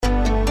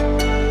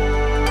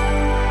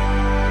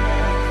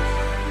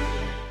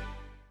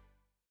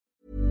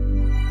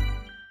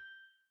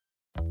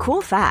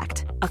Cool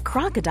fact, a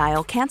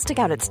crocodile can't stick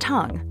out its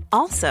tongue.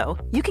 Also,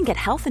 you can get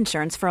health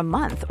insurance for a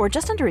month or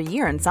just under a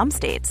year in some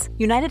states.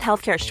 United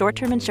Healthcare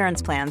short-term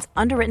insurance plans,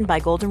 underwritten by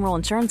Golden Rule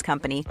Insurance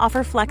Company,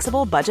 offer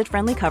flexible,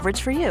 budget-friendly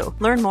coverage for you.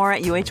 Learn more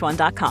at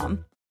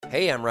uh1.com.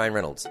 Hey, I'm Ryan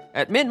Reynolds.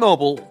 At Mint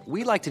Mobile,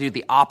 we like to do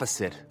the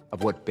opposite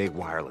of what Big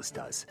Wireless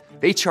does.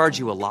 They charge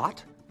you a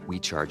lot, we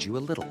charge you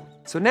a little.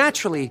 So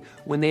naturally,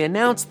 when they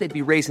announced they'd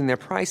be raising their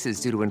prices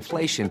due to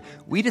inflation,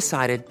 we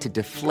decided to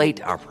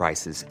deflate our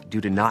prices due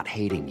to not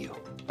hating you.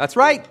 That's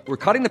right. We're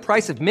cutting the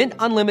price of Mint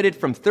Unlimited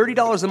from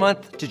 $30 a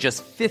month to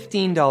just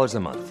 $15 a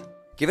month.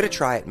 Give it a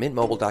try at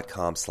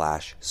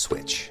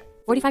mintmobile.com/switch.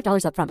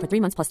 $45 up front for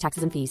 3 months plus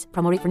taxes and fees.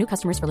 Promo rate for new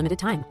customers for limited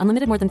time.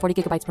 Unlimited more than 40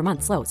 gigabytes per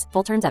month. Slows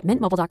full terms at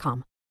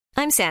mintmobile.com.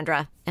 I'm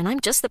Sandra, and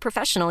I'm just the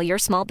professional your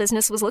small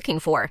business was looking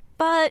for.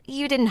 But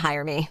you didn't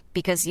hire me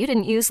because you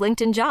didn't use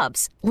LinkedIn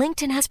Jobs.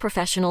 LinkedIn has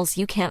professionals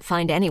you can't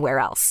find anywhere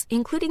else,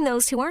 including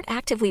those who aren't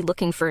actively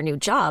looking for a new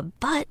job,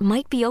 but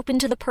might be open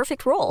to the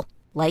perfect role,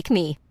 like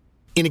me.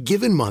 In a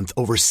given month,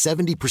 over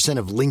 70%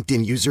 of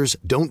LinkedIn users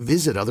don't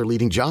visit other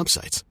leading job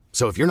sites.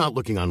 So if you're not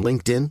looking on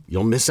LinkedIn,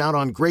 you'll miss out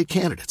on great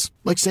candidates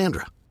like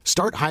Sandra.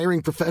 Start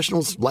hiring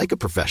professionals like a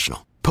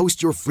professional.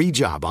 Post your free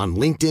job on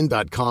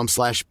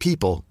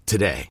linkedin.com/people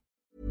today.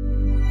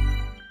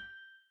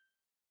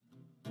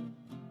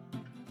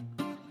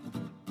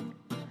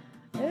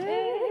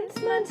 It's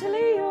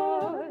mentally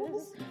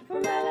yours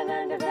from Ellen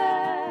and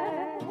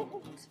Yvette.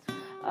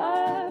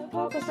 A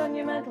focus on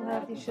your mental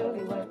health you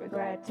surely won't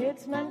regret.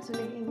 It's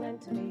mentally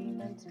yours.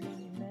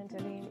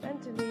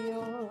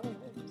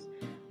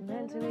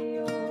 Mentally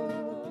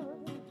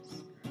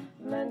yours.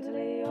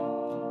 Mentally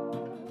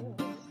yours.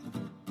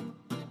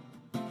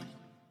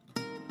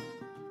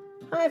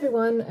 Hi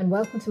everyone and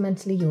welcome to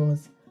Mentally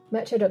Yours,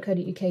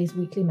 Metro.co.uk's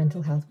weekly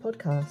mental health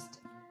podcast.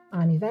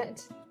 I'm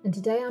Yvette and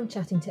today I'm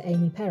chatting to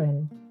Amy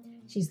Perrin.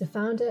 She's the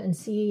founder and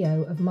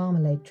CEO of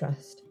Marmalade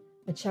Trust,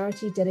 a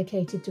charity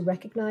dedicated to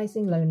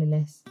recognising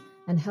loneliness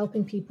and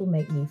helping people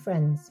make new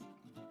friends.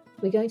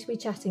 We're going to be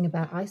chatting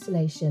about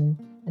isolation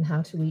and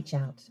how to reach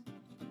out.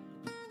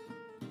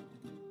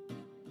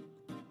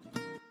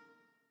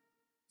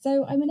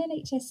 So I'm an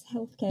NHS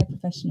healthcare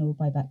professional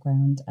by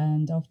background,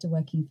 and after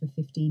working for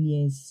 15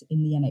 years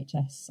in the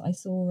NHS, I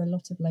saw a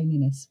lot of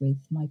loneliness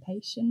with my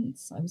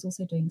patients. I was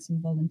also doing some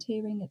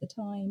volunteering at the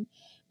time,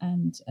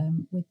 and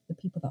with the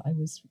people that I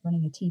was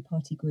running a tea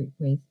party group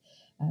with,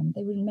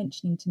 they were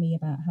mentioning to me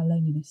about how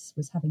loneliness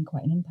was having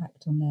quite an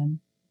impact on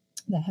them,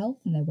 their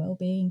health and their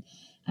well-being,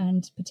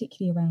 and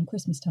particularly around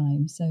Christmas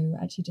time. So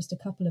actually just a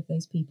couple of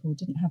those people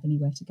didn't have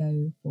anywhere to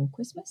go for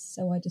Christmas,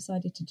 so I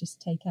decided to just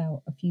take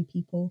out a few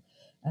people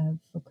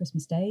for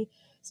Christmas Day.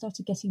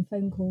 Started getting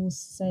phone calls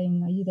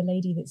saying, are you the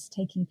lady that's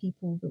taking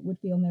people that would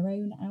be on their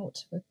own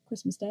out for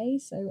Christmas Day?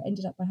 So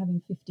ended up by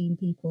having 15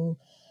 people,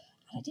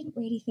 and I didn't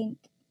really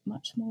think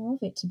much more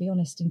of it, to be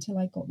honest, until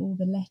I got all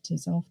the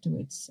letters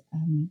afterwards.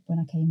 When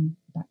I came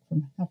back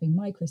from having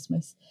my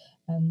Christmas,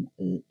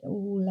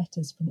 all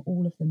letters from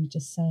all of them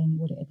just saying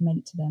what it had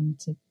meant to them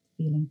to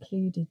feel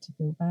included, to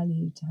feel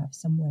valued, to have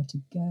somewhere to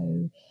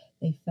go.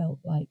 They felt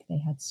like they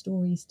had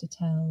stories to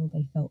tell.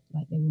 They felt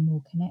like they were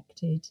more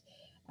connected.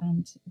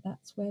 And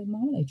that's where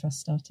Marmalade Trust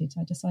started.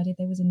 I decided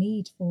there was a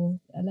need for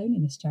a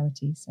loneliness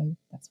charity, so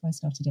that's why I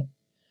started it.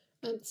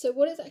 So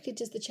what exactly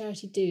does the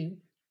charity do?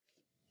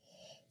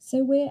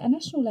 So we're a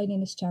national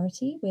loneliness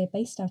charity. We're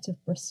based out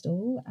of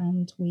Bristol,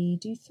 and we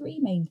do three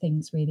main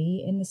things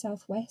really. In the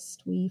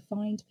southwest, we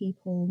find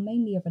people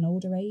mainly of an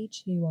older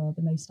age who are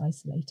the most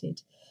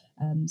isolated.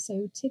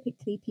 So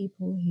typically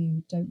people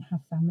who don't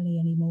have family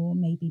anymore,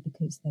 maybe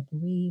because they're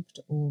bereaved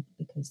or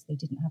because they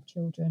didn't have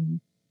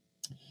children.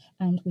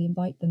 And we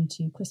invite them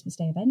to Christmas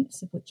Day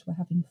events, of which we're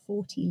having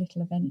 40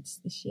 little events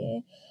this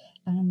year.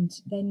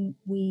 And then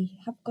we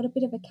have got a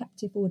bit of a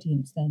captive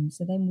audience then.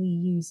 So then we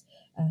use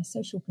a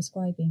social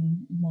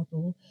prescribing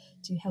model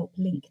to help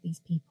link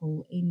these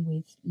people in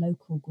with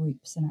local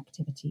groups and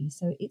activities.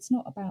 So it's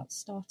not about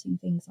starting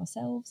things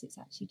ourselves. It's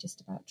actually just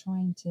about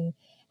trying to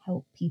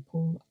help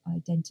people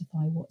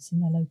identify what's in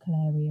their local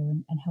area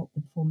and help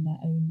them form their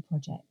own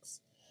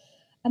projects.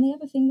 And the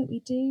other thing that we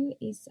do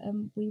is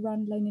we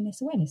run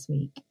Loneliness Awareness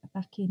Week.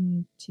 Back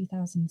in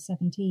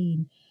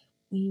 2017,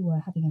 we were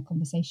having a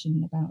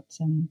conversation about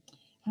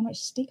how much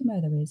stigma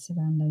there is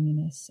around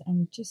loneliness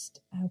and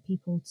just how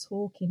people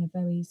talk in a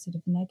very sort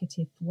of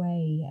negative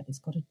way. It's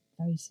got a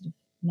very sort of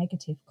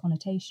negative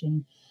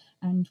connotation.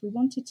 And we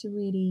wanted to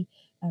really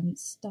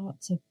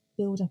start to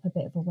build up a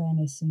bit of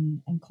awareness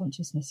and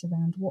consciousness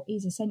around what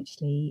is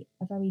essentially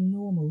a very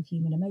normal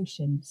human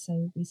emotion.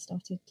 So we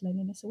started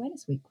Loneliness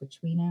Awareness Week, which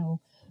we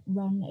now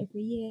run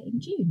every year in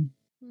June.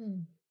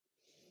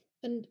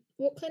 And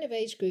what kind of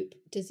age group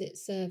does it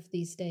serve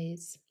these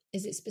days?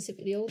 Is it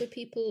specifically older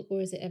people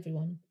or is it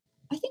everyone?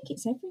 I think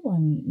it's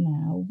everyone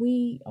now.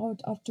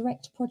 Our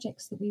direct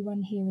projects that we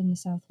run here in the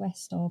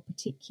southwest are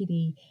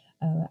particularly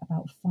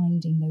about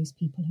finding those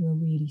people who are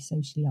really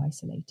socially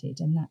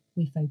isolated, and that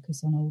we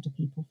focus on older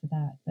people for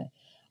that. But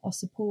our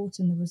support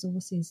and the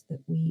resources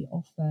that we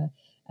offer,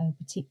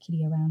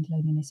 particularly around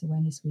Loneliness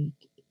Awareness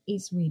Week,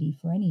 is really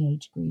for any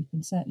age group.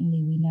 And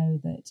certainly we know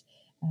that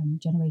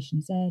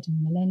Generation Z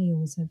and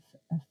millennials have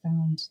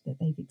found that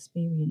they've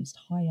experienced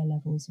higher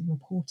levels of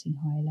reporting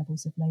higher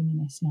levels of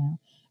loneliness now.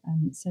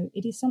 So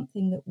it is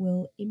something that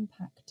will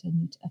impact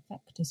and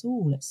affect us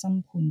all at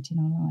some point in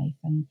our life.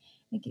 And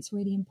I think it's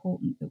really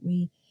important that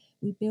we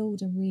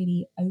build a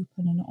really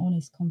open and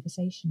honest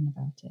conversation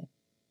about it.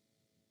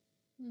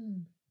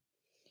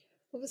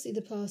 Obviously,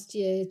 the past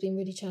year has been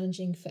really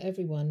challenging for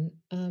everyone.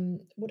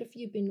 What have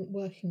you been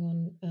working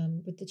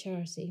on with the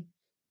charity?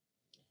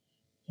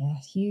 Yeah,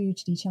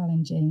 hugely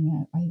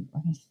challenging. I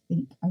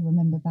think I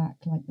remember back,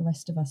 like the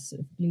rest of us,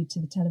 sort of glued to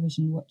the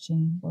television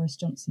watching Boris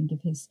Johnson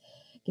give his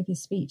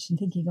speech and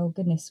thinking, oh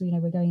goodness,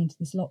 we're going into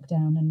this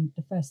lockdown. And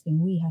the first thing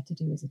we had to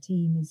do as a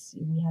team is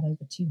we had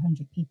over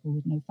 200 people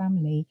with no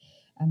family,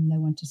 no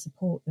one to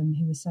support them,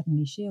 who was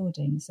suddenly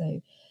shielding.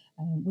 So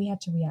we had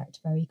to react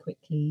very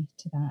quickly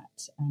to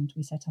that, and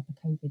we set up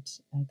a COVID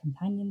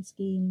companion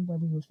scheme where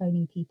we were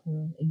phoning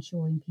people,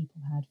 ensuring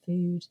people had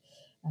food,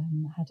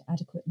 had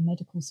adequate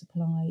medical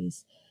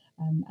supplies,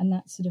 and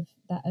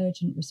that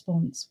urgent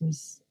response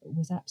was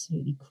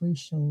absolutely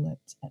crucial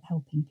at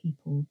helping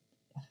people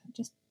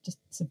just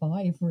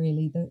survive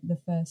really the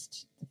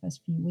first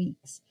few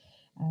weeks.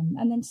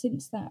 And then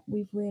since that,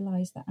 we've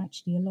realised that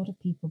actually a lot of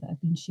people that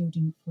have been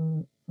shielding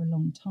for a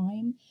long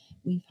time,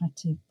 we've had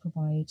to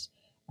provide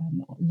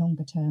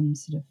longer term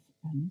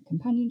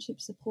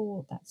companionship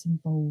support that's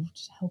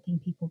involved helping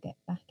people get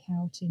back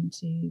out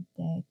into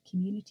their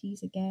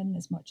communities again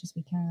as much as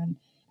we can,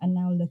 and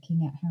now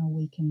looking at how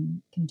we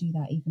can do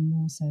that even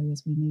more so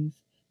as we move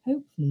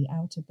hopefully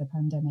out of the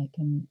pandemic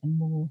and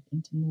more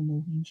into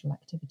normal usual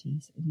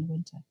activities in the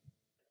winter.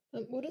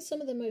 What are some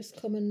of the most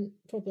common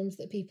problems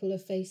that people are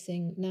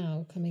facing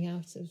now coming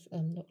out of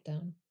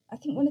lockdown? I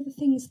think one of the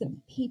things that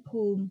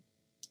people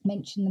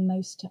mention the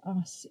most to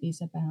us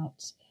is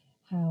about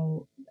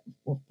how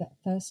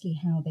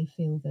they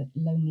feel that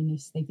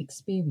loneliness, they've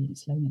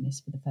experienced loneliness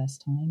for the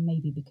first time,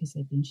 maybe because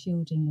they've been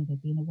shielding or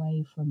they've been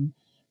away from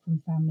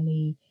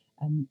family,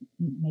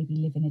 maybe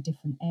live in a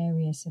different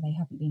area, so they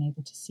haven't been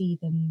able to see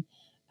them,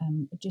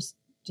 just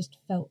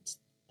felt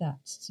that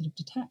sort of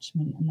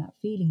detachment and that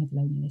feeling of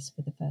loneliness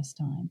for the first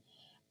time.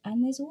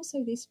 And there's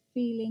also this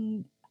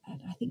feeling,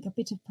 I think a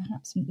bit of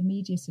perhaps the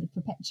media sort of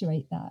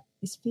perpetuate that,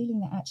 this feeling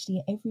that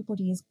actually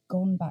everybody has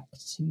gone back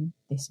to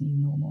this new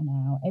normal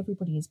now.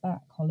 Everybody is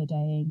back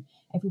holidaying,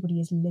 everybody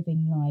is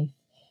living life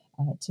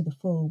to the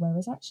full,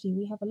 whereas actually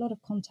we have a lot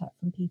of contact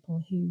from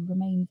people who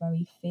remain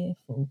very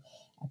fearful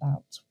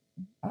about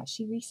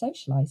actually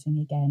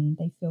re-socialising again.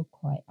 They feel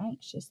quite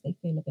anxious, they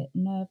feel a bit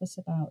nervous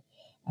about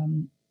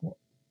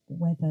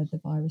whether the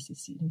virus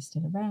is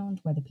still around,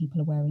 whether people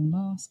are wearing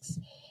masks,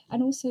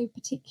 and also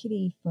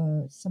particularly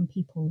for some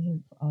people who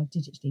are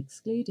digitally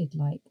excluded,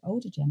 like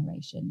older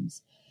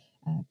generations,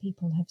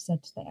 people have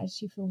said they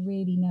actually feel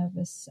really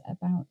nervous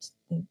about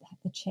the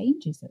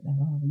changes that there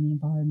are in the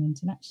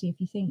environment. And actually,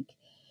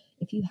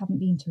 if you haven't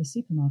been to a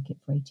supermarket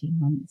for 18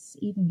 months,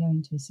 even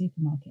going to a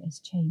supermarket has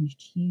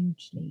changed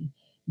hugely.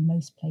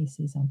 Most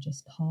places are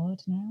just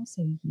card now,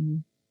 so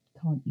you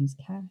can't use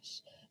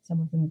cash. Some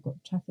of them have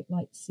got traffic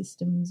light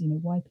systems,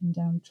 wiping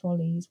down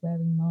trolleys,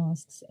 wearing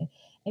masks.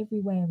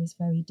 Everywhere is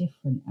very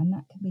different, and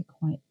that can be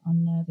quite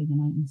unnerving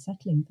and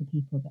unsettling for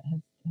people that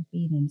have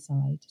been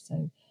inside.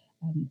 So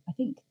I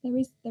think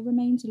there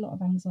remains a lot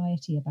of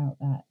anxiety about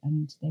that,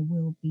 and there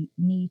will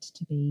need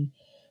to be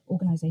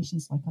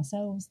organisations like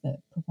ourselves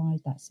that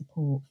provide that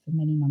support for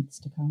many months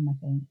to come, I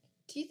think.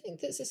 Do you think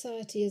that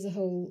society as a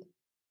whole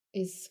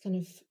is kind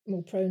of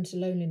more prone to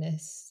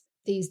loneliness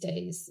these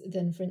days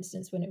than, for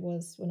instance, when it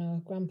was when our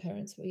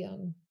grandparents were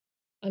young?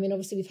 I mean,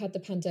 obviously we've had the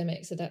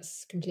pandemic, so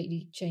that's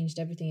completely changed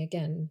everything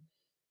again.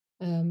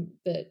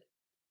 But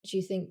do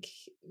you think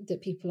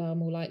that people are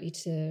more likely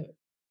to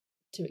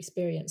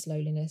experience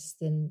loneliness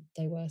than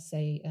they were,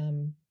 say,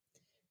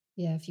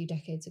 a few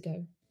decades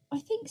ago? I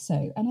think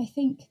so. And I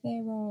think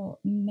there are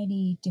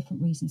many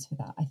different reasons for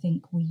that. I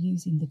think we're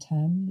using the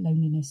term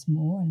loneliness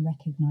more and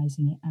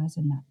recognising it as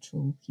a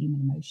natural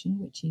human emotion,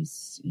 which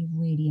is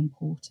really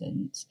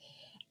important.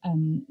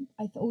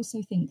 I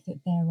also think that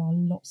there are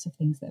lots of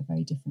things that are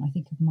very different. I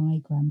think of my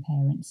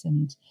grandparents,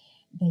 and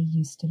they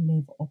used to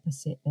live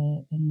opposite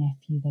their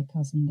nephew, their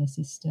cousin, their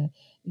sister.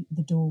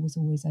 The door was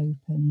always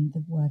open.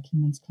 The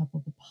working men's club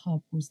or the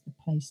pub was the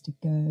place to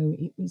go.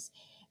 It was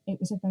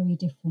a very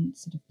different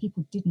sort of,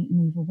 people didn't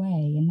move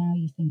away. And now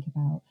you think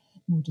about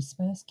more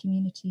dispersed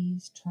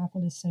communities,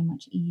 travel is so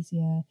much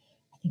easier.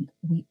 I think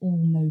we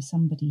all know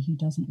somebody who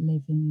doesn't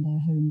live in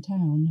their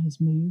hometown has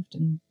moved,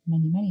 and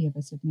many of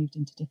us have moved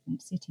into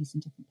different cities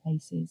and different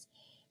places.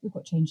 We've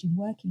got changing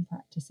working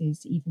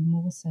practices, even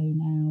more so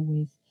now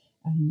with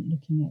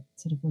looking at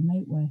sort of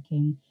remote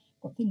working.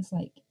 We've got things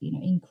like,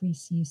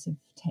 increased use of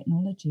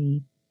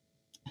technology,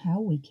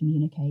 how we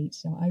communicate.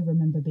 So I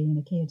remember being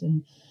a kid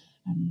and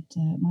And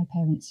my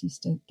parents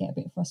used to get a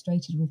bit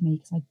frustrated with me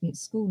because I'd be at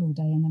school all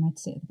day and then I'd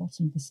sit at the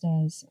bottom of the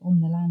stairs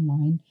on the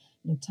landline,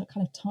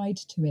 kind of tied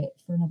to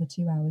it for another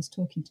 2 hours,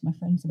 talking to my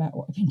friends about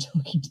what I've been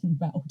talking to them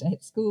about all day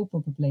at school,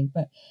 probably.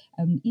 But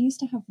used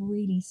to have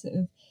really sort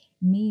of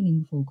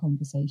meaningful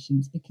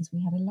conversations because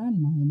we had a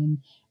landline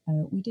and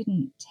we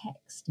didn't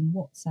text and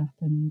WhatsApp,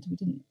 and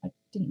I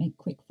didn't make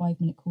quick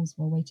 5-minute calls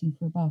while waiting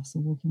for a bus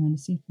or walking around a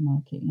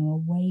supermarket. Our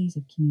ways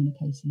of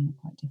communicating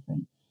are quite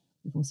different.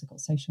 We've also got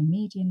social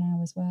media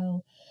now as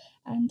well.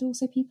 And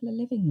also people are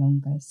living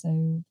longer.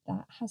 So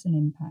that has an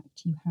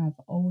impact. You have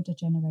older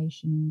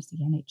generations, the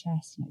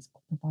NHS, it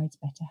provides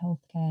better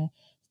healthcare.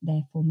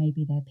 Therefore,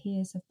 maybe their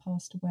peers have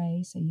passed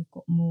away. So you've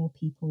got more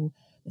people,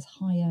 there's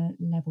higher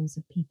levels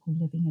of people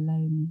living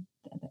alone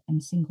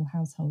and single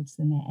households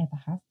than there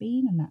ever have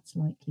been. And that's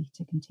likely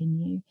to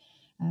continue.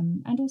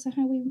 And also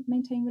how we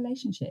maintain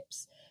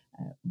relationships.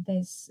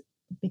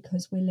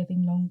 Because we're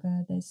living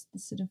longer, there's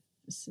this sort of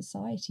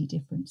society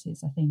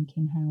differences, I think,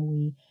 in how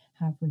we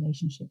have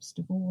relationships.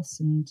 Divorce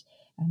and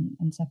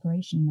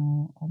separation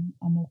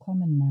are more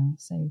common now.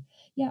 So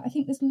yeah, I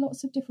think there's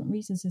lots of different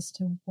reasons as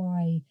to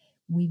why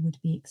we would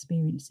be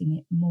experiencing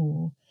it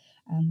more.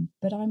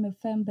 But I'm a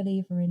firm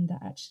believer in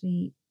that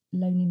actually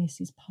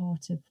loneliness is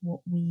part of what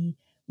we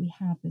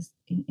have as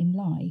in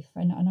life.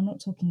 And I'm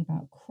not talking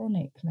about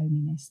chronic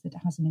loneliness that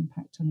has an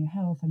impact on your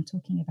health. I'm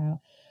talking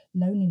about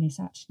loneliness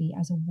actually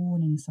as a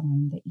warning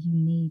sign that you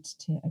need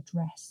to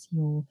address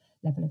your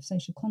level of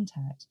social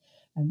contact.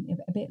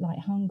 A bit like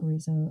hunger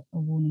is a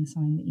warning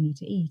sign that you need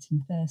to eat,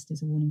 and thirst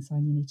is a warning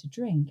sign you need to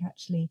drink.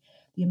 Actually,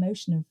 the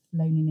emotion of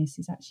loneliness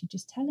is actually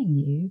just telling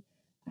you,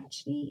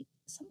 actually,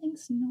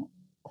 something's not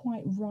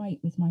quite right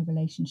with my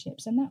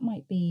relationships. And that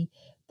might be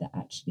that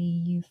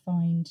actually you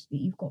find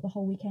that you've got the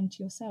whole weekend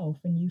to yourself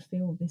and you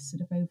feel this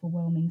sort of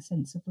overwhelming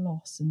sense of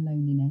loss and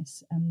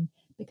loneliness,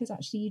 because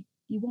actually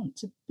you want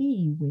to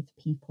be with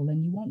people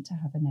and you want to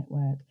have a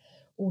network.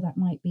 Or that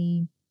might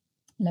be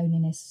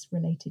loneliness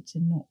related to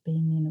not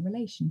being in a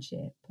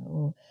relationship,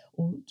 or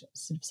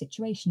sort of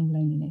situational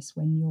loneliness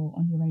when you're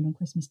on your own on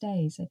Christmas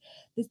Day. So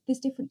there's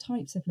different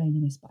types of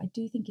loneliness, but I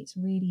do think it's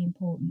really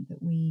important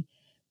that we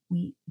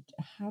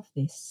have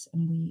this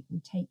and we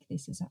take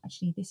this as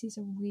actually this is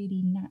a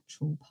really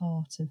natural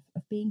part of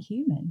being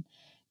human.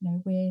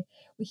 We're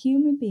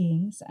human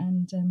beings,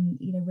 and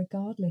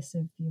regardless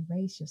of your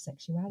race, your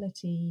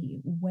sexuality,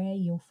 where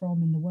you're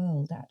from in the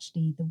world,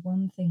 actually the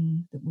one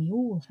thing that we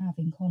all have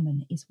in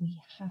common is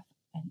we have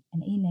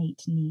an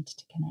innate need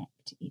to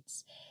connect.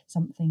 It's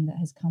something that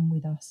has come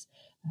with us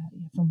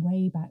from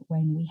way back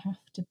when. We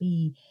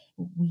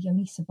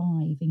only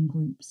survive in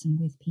groups and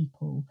with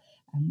people.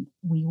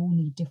 We all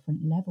need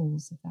different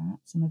levels of that.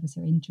 Some of us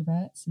are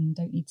introverts and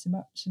don't need so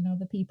much, and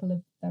other people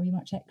are very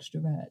much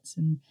extroverts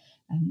and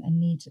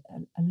need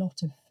a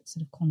lot of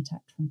sort of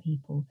contact from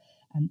people.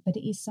 But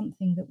it is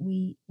something that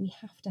we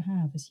have to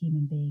have as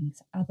human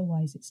beings.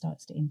 Otherwise, it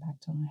starts to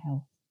impact on our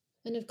health.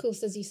 And of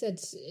course, as you said,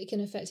 it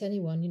can affect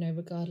anyone,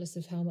 regardless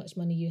of how much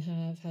money you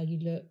have, how you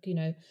look,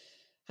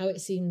 how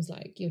it seems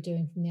like you're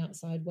doing from the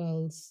outside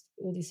world,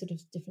 all these sort of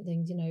different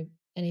things,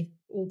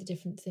 all the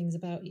different things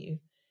about you.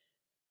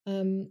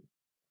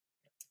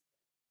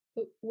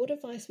 But what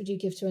advice would you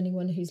give to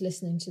anyone who's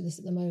listening to this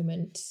at the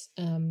moment,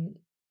 and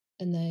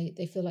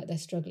they feel like they're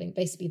struggling?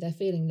 Basically, they're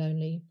feeling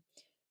lonely.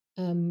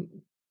 Do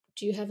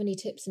you have any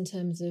tips in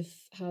terms of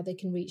how they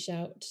can reach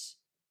out,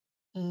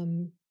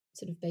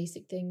 sort of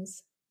basic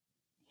things?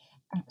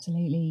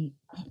 Absolutely.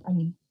 I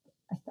mean,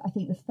 I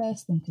think the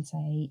first thing to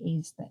say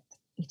is that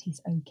it is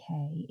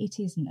okay.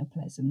 It isn't a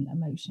pleasant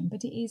emotion,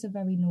 but it is a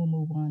very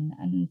normal one,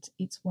 and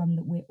it's one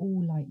that we're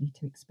all likely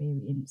to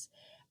experience.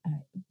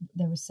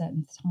 There are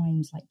certain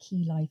times, like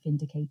key life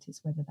indicators,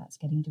 whether that's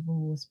getting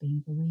divorced,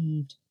 being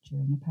bereaved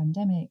during a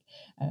pandemic,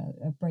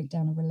 a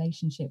breakdown of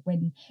relationship,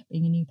 when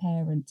being a new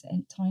parent,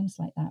 and times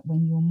like that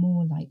when you're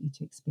more likely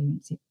to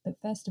experience it. But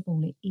first of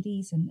all, it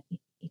isn't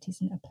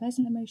a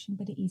pleasant emotion,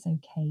 but it is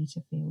okay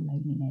to feel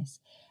loneliness.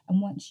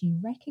 And once you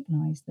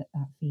recognise that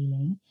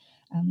feeling,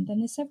 then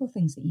there's several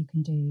things that you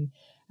can do.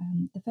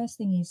 The first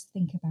thing is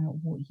think about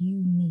what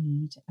you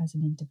need as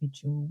an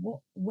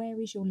individual. Where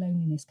is your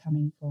loneliness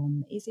coming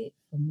from? Is it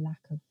from lack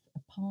of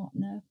a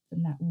partner,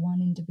 from that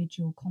one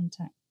individual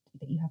contact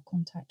that you have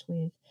contact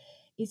with?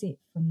 Is it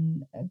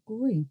from a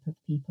group of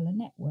people, a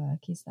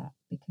network? Is that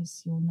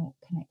because you're not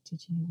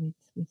connected,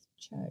 with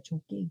church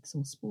or gigs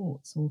or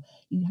sports, or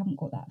you haven't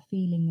got that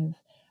feeling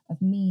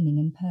of meaning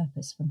and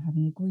purpose from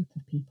having a group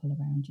of people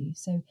around you?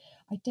 So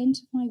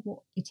identify what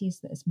it is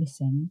that is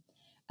missing,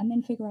 and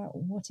then figure out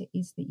what it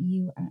is that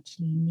you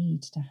actually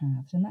need to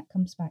have. And that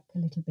comes back a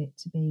little bit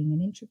to being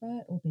an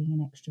introvert or being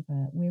an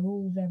extrovert. We're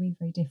all very,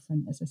 very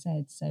different, as I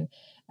said. So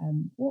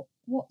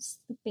what's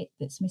the bit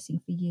that's missing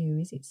for you?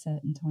 Is it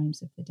certain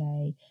times of the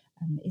day?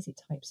 Is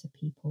it types of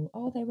people?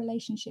 Are there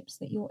relationships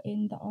that you're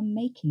in that are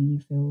making you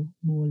feel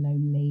more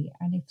lonely?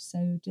 And if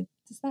so,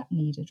 does that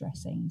need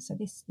addressing? So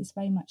this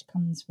very much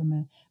comes from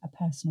a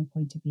personal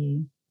point of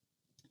view.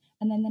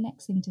 And then the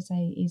next thing to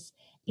say is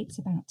it's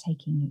about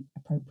taking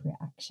appropriate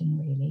action,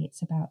 really.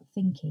 It's about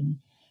thinking,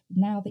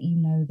 now that you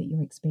know that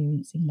you're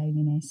experiencing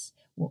loneliness,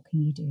 what can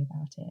you do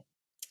about it?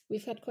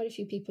 We've had quite a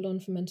few people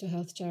on from mental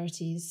health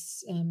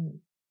charities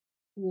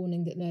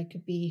warning that there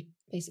could be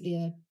basically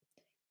a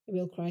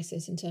real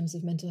crisis in terms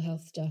of mental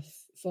health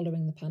stuff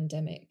following the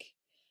pandemic.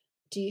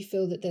 Do you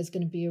feel that there's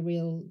going to be a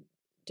real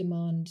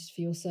demand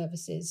for your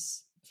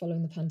services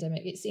following the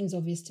pandemic? It seems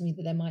obvious to me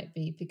that there might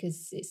be,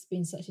 because it's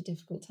been such a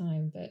difficult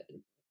time, but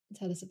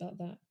tell us about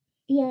that.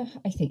 Yeah,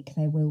 I think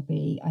there will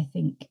be. I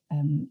think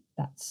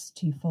that's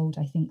twofold.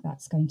 I think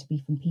that's going to be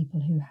from people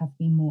who have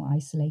been more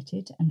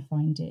isolated and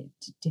find it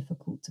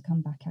difficult to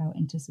come back out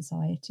into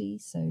society.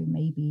 So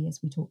maybe,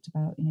 as we talked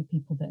about,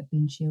 people that have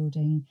been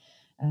shielding,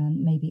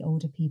 maybe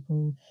older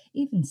people,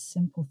 even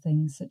simple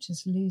things such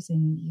as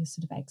losing your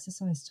sort of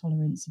exercise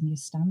tolerance and your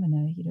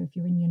stamina. If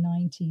you're in your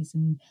 90s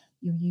and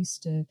you're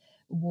used to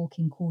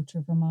walking 1/4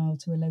 of a mile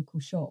to a local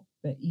shop,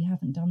 but you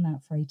haven't done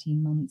that for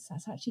 18 months,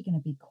 that's actually going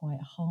to be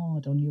quite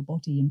hard on your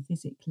body and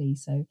physically.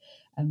 So,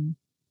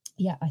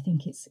 I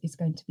think it's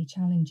going to be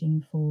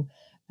challenging for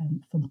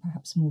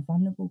perhaps more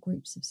vulnerable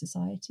groups of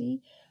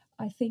society.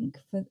 I think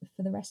for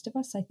the rest of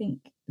us, I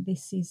think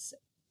this is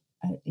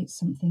it's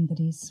something that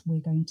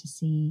we're going to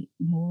see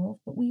more of.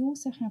 But we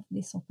also have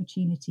this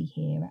opportunity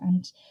here,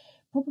 and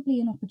probably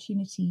an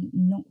opportunity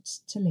not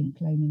to link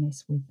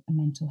loneliness with a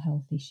mental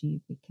health issue,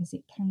 because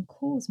it can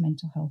cause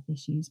mental health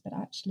issues. But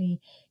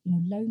actually,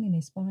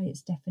 loneliness by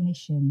its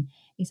definition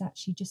is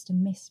actually just a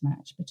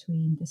mismatch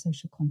between the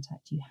social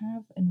contact you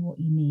have and what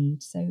you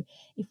need. So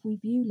if we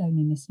view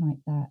loneliness like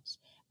that,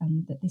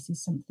 that this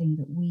is something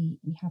that we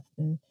have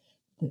the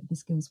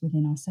skills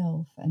within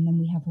ourselves, and then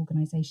we have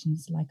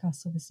organisations like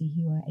us, obviously,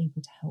 who are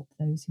able to help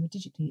those who are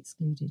digitally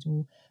excluded,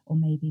 or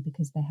maybe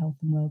because their health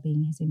and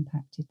well-being has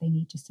impacted, they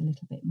need just a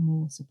little bit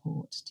more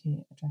support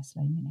to address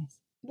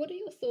loneliness. What are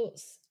your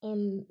thoughts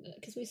on,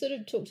 because we sort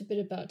of talked a bit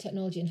about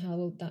technology and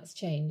how that's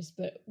changed,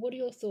 but what are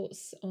your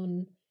thoughts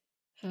on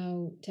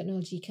how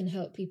technology can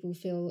help people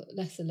feel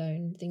less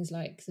alone? Things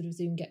like sort of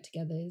Zoom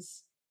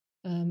get-togethers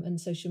and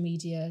social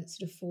media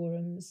sort of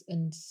forums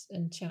and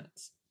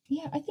chats.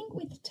 Yeah, I think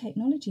with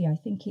technology, I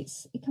think it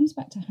comes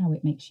back to how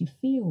it makes you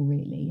feel,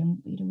 really. And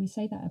we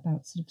say that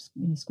about sort of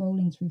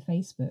scrolling through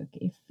Facebook.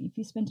 If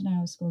you spend an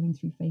hour scrolling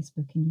through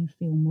Facebook and you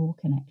feel more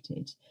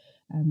connected,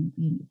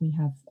 we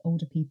have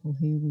older people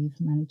who we've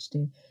managed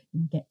to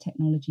get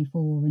technology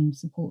for and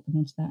support them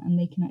onto that, and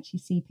they can actually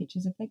see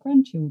pictures of their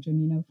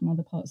grandchildren, from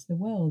other parts of the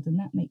world, and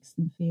that makes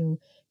them feel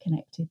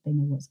connected. They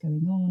know what's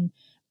going on,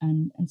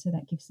 and so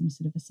that gives them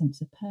sort of a sense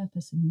of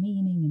purpose and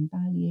meaning and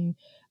value.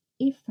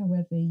 If,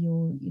 however,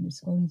 you're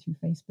scrolling through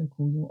Facebook,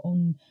 or you're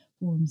on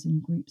forums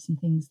and groups and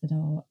things that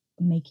are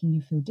making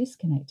you feel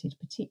disconnected,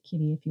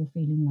 particularly if you're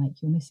feeling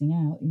like you're missing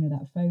out,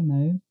 that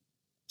FOMO,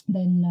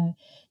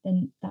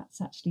 then that's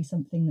actually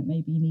something that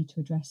maybe you need to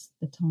address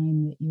the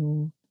time that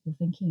you're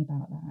thinking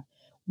about that.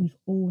 We've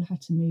all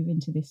had to move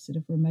into this sort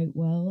of remote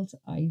world.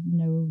 I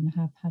know and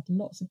have had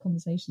lots of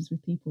conversations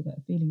with people that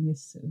are feeling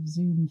this sort of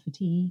Zoom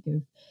fatigue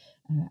of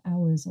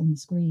hours on the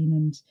screen,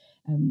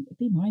 and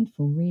be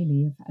mindful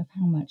really of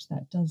how much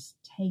that does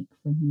take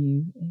from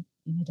you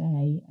in a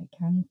day. It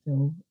can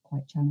feel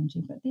quite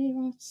challenging, but there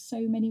are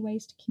so many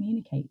ways to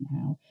communicate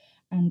now.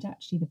 And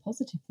actually the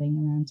positive thing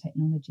around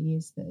technology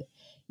is that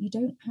you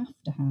don't have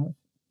to have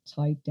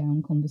tied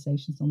down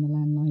conversations on the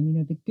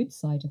landline. The good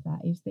side of that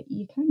is that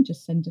you can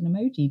just send an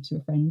emoji to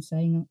a friend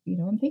saying,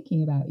 I'm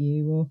thinking about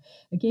you, or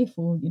a GIF,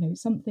 or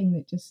something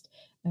that just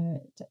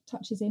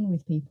touches in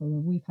with people. Or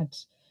we've had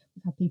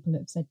people that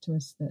have said to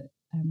us that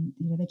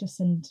they just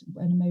send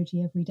an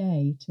emoji every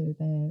day to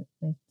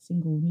their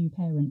single new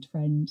parent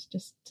friend,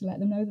 just to let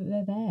them know that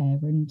they're there,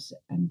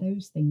 and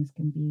those things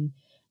can be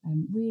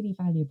really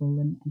valuable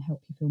and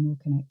help you feel more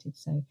connected.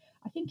 So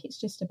I think it's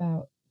just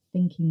about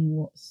thinking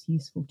what's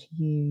useful to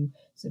you,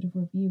 sort of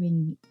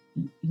reviewing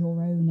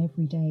your own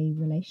everyday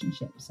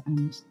relationships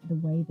and the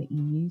way that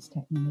you use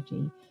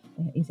technology.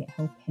 Is it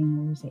helping,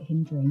 or is it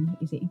hindering?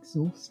 Is it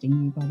exhausting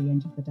you by the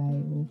end of the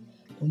day,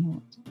 or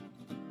not?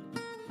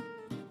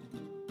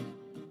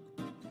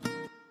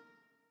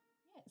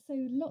 So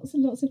lots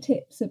and lots of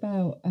tips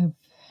about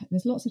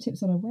there's lots of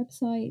tips on our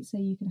website, so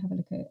you can have a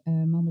look at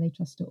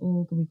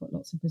marmaladetrust.org, and we've got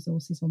lots of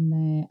resources on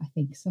there. I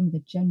think some of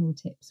the general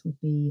tips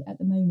would be, at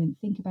the moment,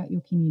 think about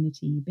your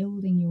community,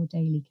 building your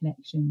daily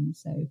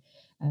connections. So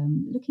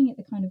looking at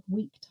the kind of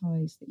weak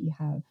ties that you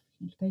have,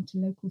 going to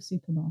local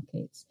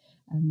supermarkets,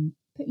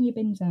 putting your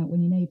bins out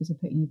when your neighbours are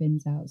putting your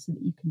bins out, so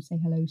that you can say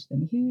hello to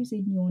them. Who's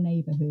in your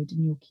neighbourhood,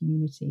 in your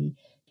community?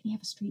 Can you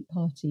have a street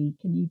party?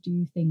 Can you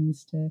do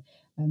things to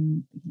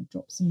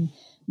drop some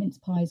mince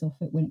pies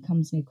off it when it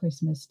comes near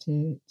Christmas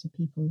to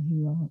people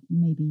who are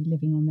maybe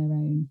living on their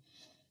own?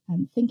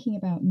 Thinking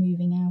about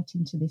moving out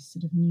into this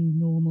sort of new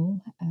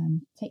normal.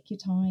 Take your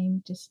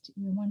time, just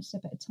one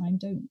step at a time.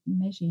 Don't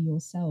measure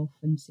yourself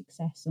and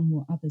success on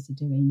what others are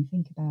doing.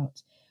 Think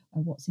about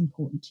what's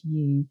important to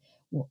you,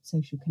 what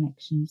social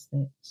connections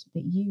that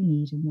you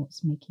need, and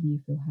what's making you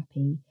feel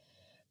happy.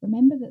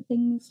 remember that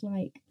things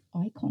like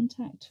eye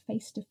contact,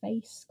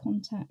 face-to-face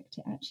contact,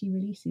 it actually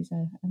releases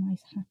a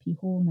nice happy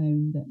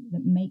hormone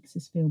that makes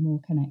us feel more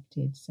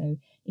connected. So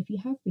if you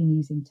have been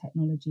using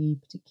technology,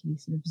 particularly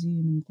sort of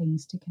Zoom and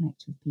things to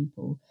connect with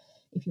people,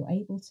 if you're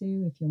able to,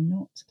 if you're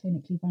not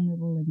clinically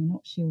vulnerable and you're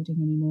not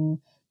shielding anymore,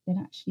 then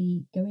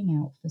actually going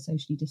out for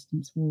socially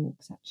distanced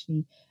walks,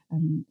 actually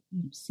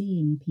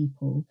seeing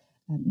people,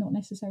 not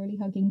necessarily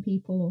hugging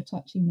people or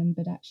touching them,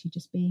 but actually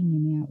just being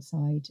in the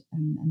outside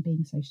and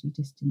being socially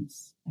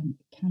distanced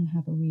can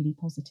have a really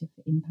positive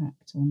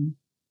impact on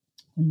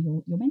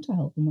your mental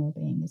health and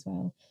well-being as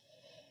well.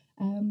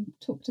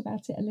 Talked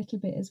about it a little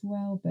bit as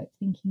well, but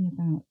thinking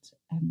about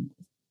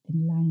the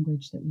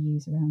language that we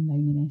use around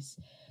loneliness,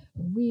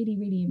 really,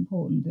 really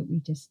important that we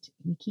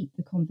keep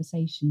the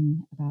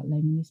conversation about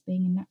loneliness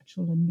being a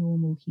natural and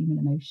normal human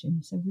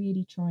emotion. So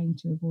really trying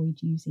to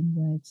avoid using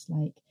words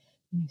like,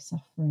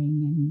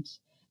 suffering and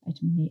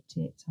admit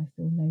it, I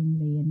feel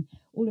lonely, and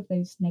all of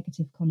those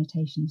negative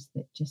connotations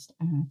that just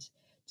add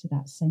to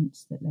that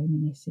sense that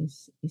loneliness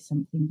is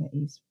something that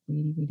is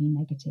really, really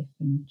negative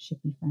and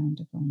should be frowned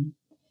upon.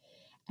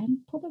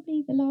 And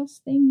probably the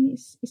last thing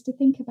is to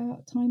think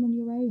about time on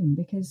your own,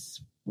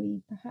 because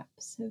we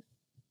perhaps have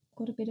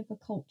got a bit of a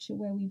culture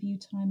where we view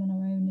time on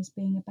our own as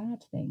being a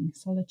bad thing.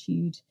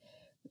 Solitude,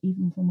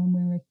 even from when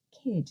we're a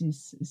kid,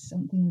 is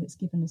something that's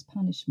given as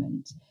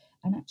punishment.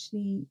 And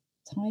actually,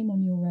 time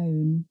on your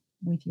own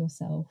with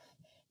yourself,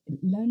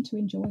 learn to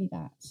enjoy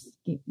that.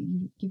 Give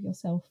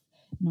yourself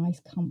nice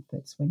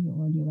comforts when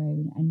you're on your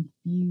own and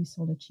view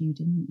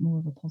solitude in more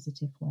of a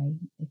positive way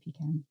if you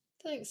can.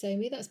 Thanks,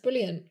 Amy. That's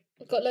brilliant.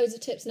 I've got loads of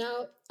tips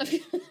now. I'm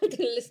going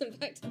to listen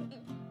back to them.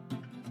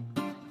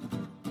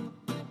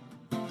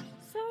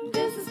 So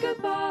this is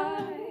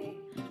goodbye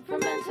from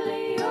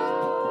Mentally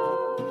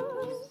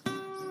Yours.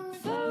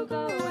 So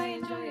go away,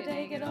 enjoy your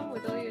day, get on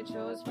with all your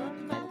chores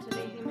from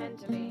mentally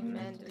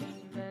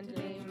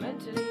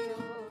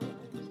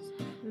yours.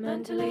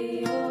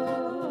 Mentally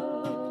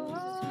yours.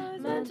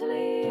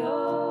 Mentally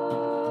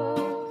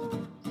yours.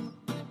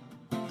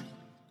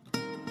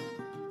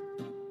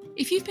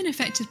 If you've been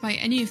affected by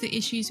any of the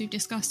issues we've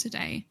discussed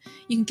today,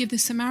 you can give the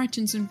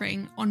Samaritans a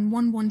ring on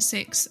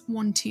 116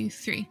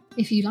 123.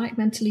 If you like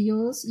Mentally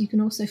Yours, you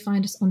can also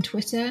find us on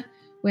Twitter.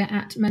 We're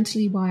at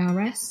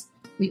MentallyYRS.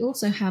 We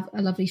also have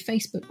a lovely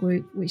Facebook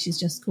group, which is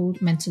just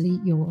called Mentally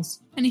Yours.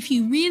 And if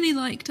you really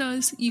liked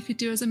us, you could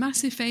do us a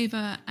massive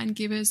favour and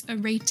give us a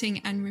rating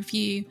and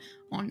review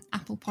on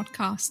Apple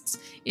Podcasts.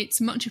 It's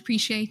much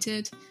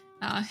appreciated,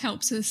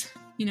 helps us,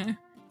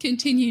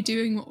 continue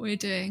doing what we're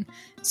doing.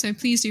 So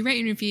please do rate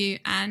and review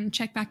and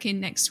check back in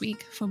next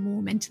week for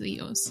more Mentally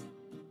Yours.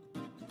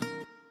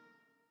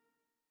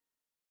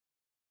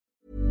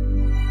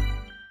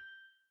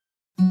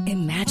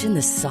 Imagine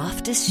the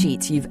softest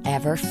sheets you've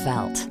ever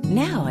felt.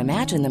 Now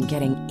imagine them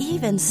getting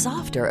even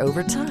softer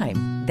over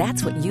time.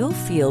 That's what you'll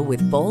feel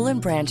with Boll &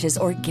 Branch's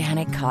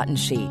organic cotton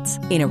sheets.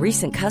 In a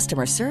recent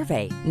customer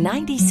survey,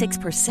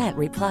 96%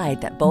 replied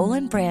that Boll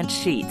 & Branch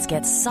sheets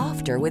get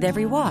softer with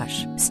every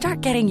wash.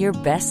 Start getting your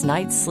best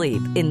night's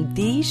sleep in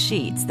these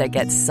sheets that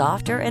get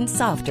softer and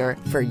softer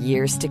for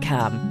years to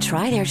come.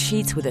 Try their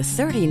sheets with a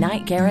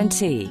 30-night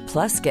guarantee.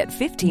 Plus, get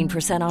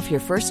 15% off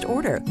your first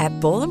order at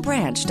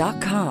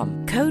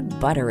bollandbranch.com. Code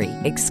BUTTERY.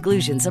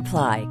 Exclusions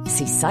apply.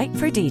 See site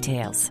for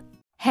details.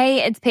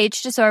 Hey, it's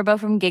Paige DeSorbo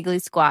from Giggly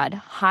Squad.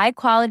 High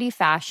quality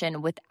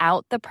fashion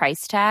without the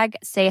price tag.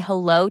 Say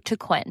hello to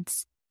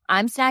Quince.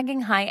 I'm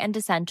snagging high-end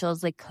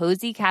essentials like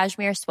cozy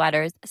cashmere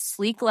sweaters,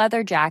 sleek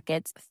leather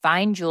jackets,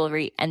 fine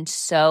jewelry, and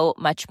so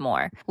much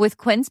more. With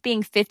Quince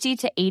being 50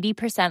 to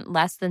 80%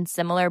 less than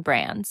similar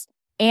brands.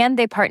 And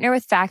they partner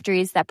with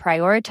factories that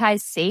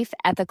prioritize safe,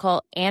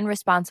 ethical, and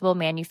responsible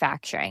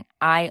manufacturing.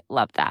 I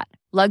love that.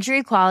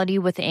 Luxury quality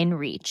within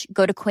reach.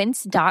 Go to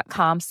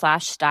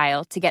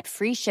quince.com/style to get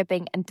free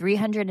shipping and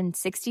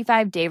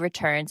 365-day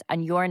returns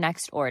on your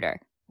next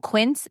order.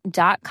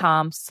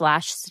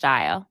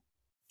 Quince.com/style.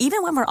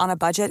 Even when we're on a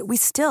budget, we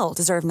still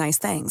deserve nice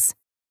things.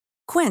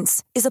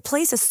 Quince is a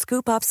place to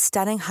scoop up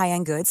stunning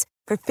high-end goods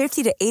for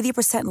 50 to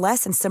 80%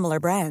 less than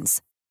similar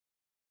brands.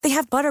 They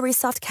have buttery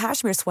soft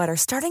cashmere sweaters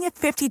starting at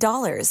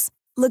 $50,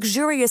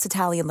 luxurious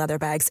Italian leather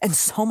bags, and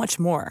so much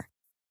more.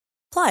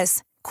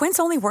 Plus,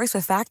 Quince only works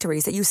with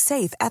factories that use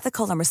safe,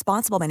 ethical, and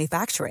responsible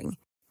manufacturing.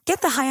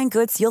 Get the high-end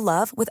goods you'll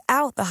love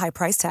without the high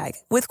price tag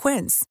with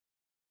Quince.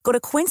 Go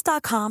to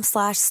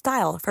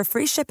quince.com/style for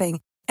free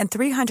shipping and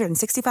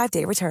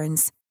 365-day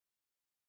returns.